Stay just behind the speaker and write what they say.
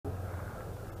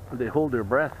They hold their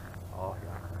breath. Oh,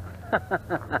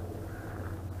 yeah.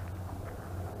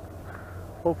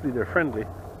 Hopefully they're friendly.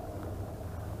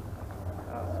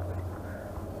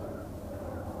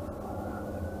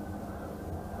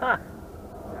 Ha!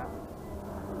 Yeah.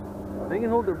 They can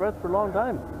hold their breath for a long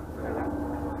time.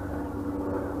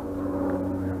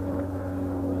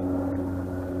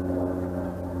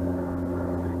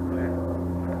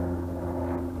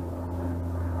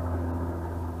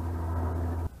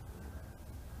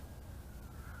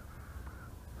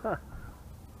 Huh.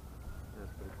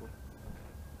 That's pretty cool.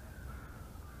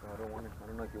 So I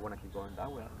don't know if you want to keep going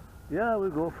that way. Yeah, we'll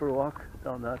go for a walk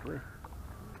down that way.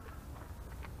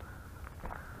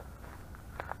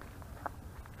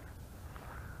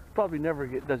 Probably never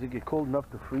does it get cold enough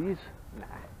to freeze? Nah.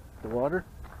 The water?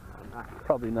 No, not here.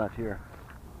 Probably not here.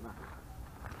 No, not here.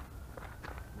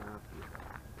 Not here.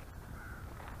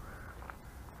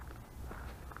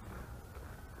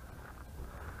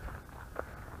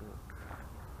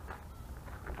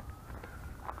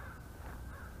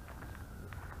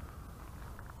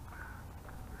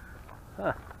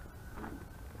 Huh.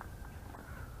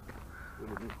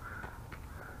 Really neat.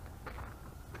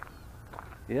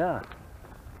 Yeah.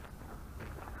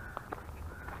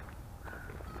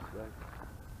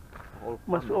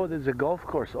 Oh, there's a golf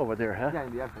course over there, huh? Yeah,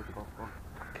 in the airport, golf course.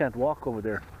 Can't walk over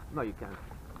there. No, you can't.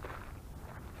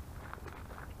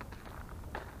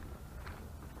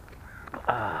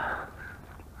 Ah.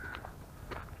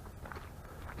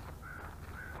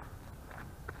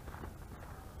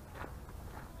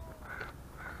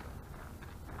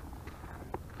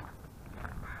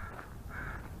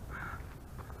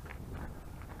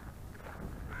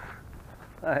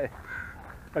 Hi.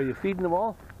 Are you feeding them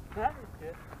all?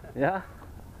 Yeah?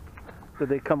 Do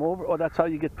they come over? Oh, that's how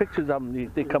you get pictures of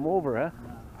them. They come over, huh?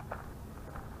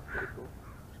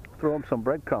 Throw them some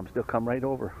breadcrumbs. They'll come right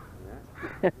over.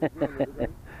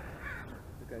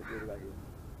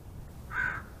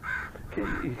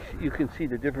 You can see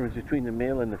the difference between the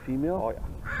male and the female. Oh, yeah.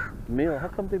 Male, how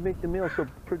come they make the male so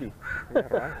pretty? Yeah,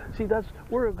 right. See,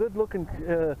 we're a good looking.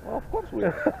 Well, of course we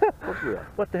are. Of course we are.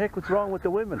 What the heck was wrong with the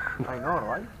women? I know,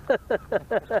 right?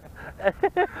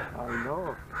 I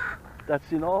know.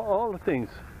 That's in all the things.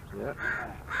 Yeah.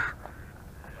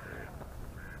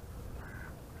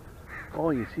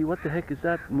 Oh, you see, what the heck is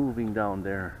that moving down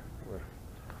there? Where?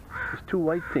 There's two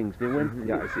white things. They went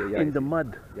Yeah, I see it. Yeah, in the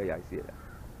mud. Yeah, yeah, I see it.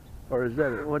 Or is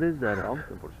that, what is that?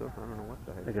 Something for sure. I don't know what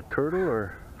the heck. Like a turtle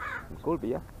or? It could be,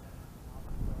 yeah.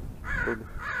 Could be.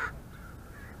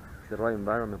 It's the right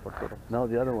environment for turtles. Now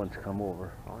the other ones come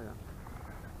over. Oh, yeah.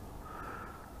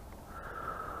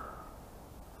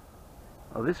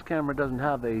 Well, this camera doesn't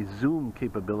have a zoom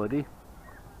capability,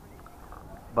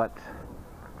 but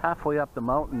halfway up the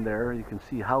mountain there you can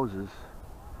see houses.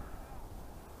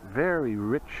 Very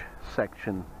rich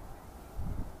section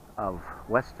of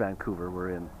West Vancouver we're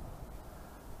in.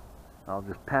 I'll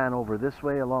just pan over this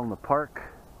way along the park,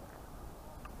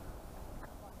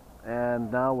 and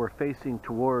now we're facing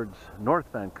towards North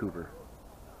Vancouver.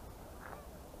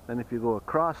 Then if you go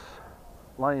across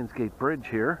Lionsgate Bridge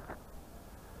here,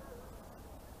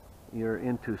 you're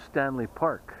into Stanley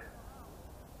Park,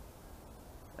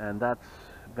 and that's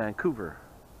Vancouver.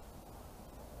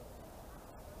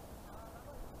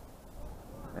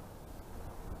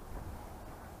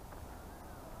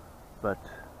 But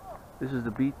this is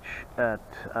the beach at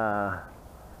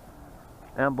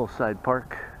Ambleside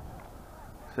Park.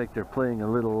 Looks like they're playing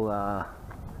a little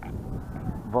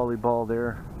volleyball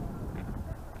there.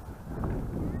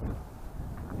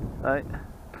 Right.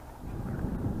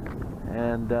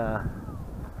 And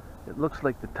it looks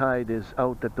like the tide is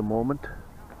out at the moment.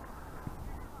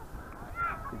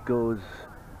 It goes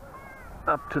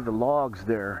up to the logs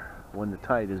there when the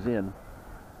tide is in.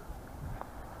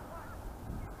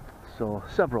 So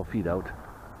several feet out,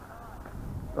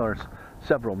 or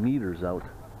several meters out.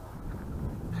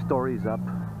 Stories up.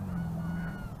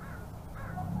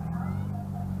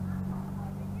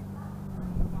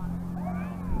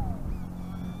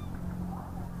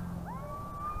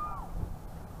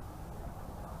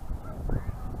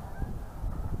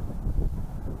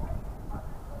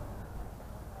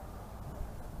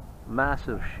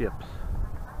 Massive ships.